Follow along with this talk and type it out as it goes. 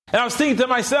And I was thinking to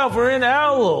myself, we're in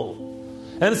Elul.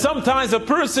 And sometimes a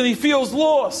person, he feels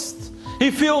lost. He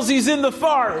feels he's in the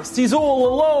forest. He's all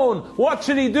alone. What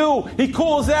should he do? He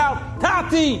calls out,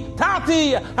 Tati,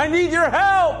 Tati, I need your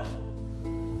help.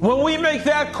 When we make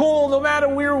that call, no matter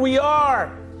where we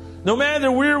are, no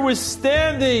matter where we're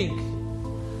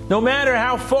standing, no matter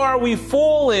how far we've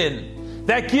fallen,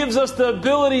 that gives us the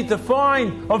ability to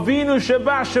find Avinu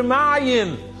Sheba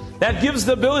Shemayim. That gives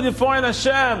the ability to find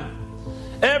Hashem.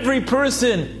 Every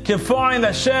person can find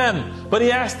Hashem, but he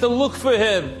has to look for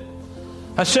Him.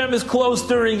 Hashem is close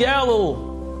during Elul.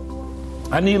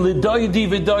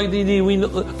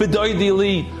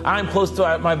 I'm close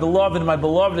to my beloved, and my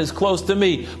beloved is close to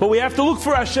me. But we have to look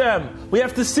for Hashem. We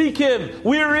have to seek Him.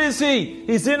 Where is He?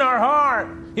 He's in our heart.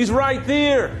 He's right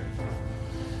there.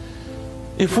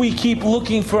 If we keep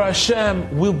looking for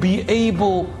Hashem, we'll be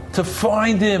able to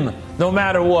find Him no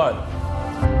matter what.